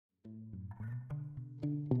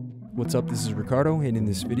What's up, this is Ricardo, and in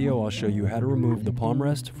this video I'll show you how to remove the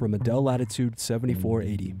Palmrest from a Dell Latitude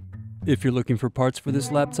 7480. If you're looking for parts for this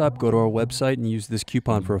laptop, go to our website and use this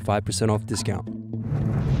coupon for a 5% off discount.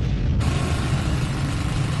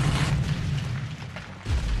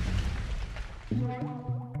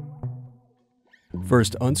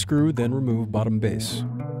 First unscrew, then remove bottom base.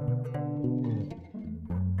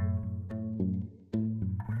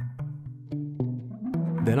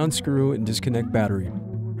 Then unscrew and disconnect battery.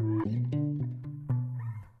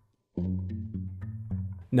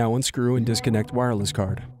 Now unscrew and disconnect wireless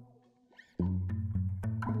card.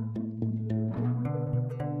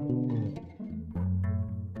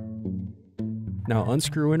 Now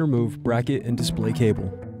unscrew and remove bracket and display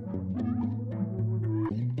cable.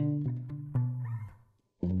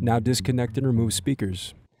 Now disconnect and remove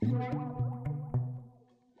speakers.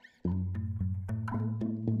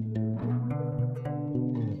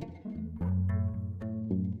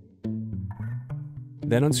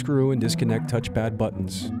 Then unscrew and disconnect touchpad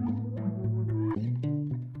buttons.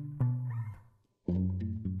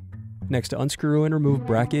 Next, unscrew and remove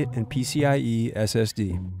bracket and PCIe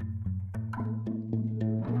SSD.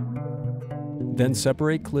 Then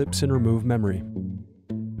separate clips and remove memory.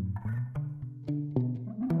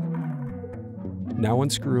 Now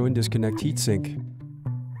unscrew and disconnect heatsink.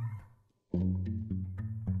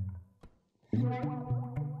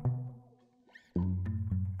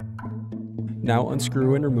 Now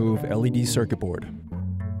unscrew and remove LED circuit board.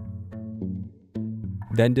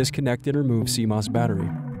 Then disconnect and remove CMOS battery.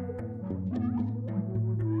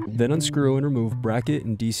 Then unscrew and remove bracket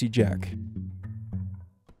and DC jack.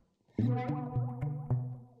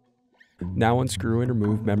 Now unscrew and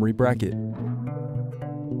remove memory bracket.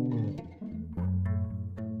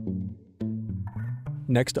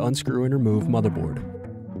 Next, unscrew and remove motherboard.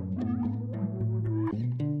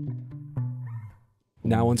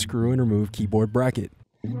 Now unscrew and remove keyboard bracket.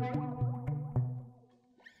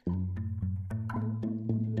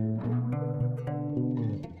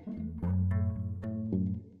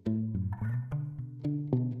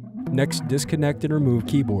 Next, disconnect and remove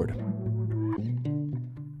keyboard.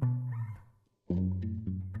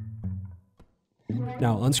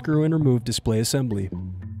 Now unscrew and remove display assembly.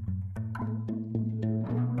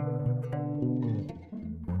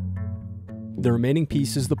 The remaining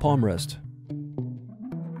piece is the Palmrest.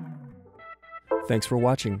 Thanks for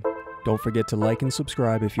watching. Don't forget to like and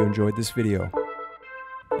subscribe if you enjoyed this video.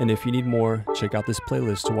 And if you need more, check out this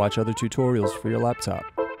playlist to watch other tutorials for your laptop.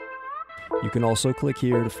 You can also click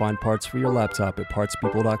here to find parts for your laptop at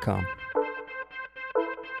partspeople.com.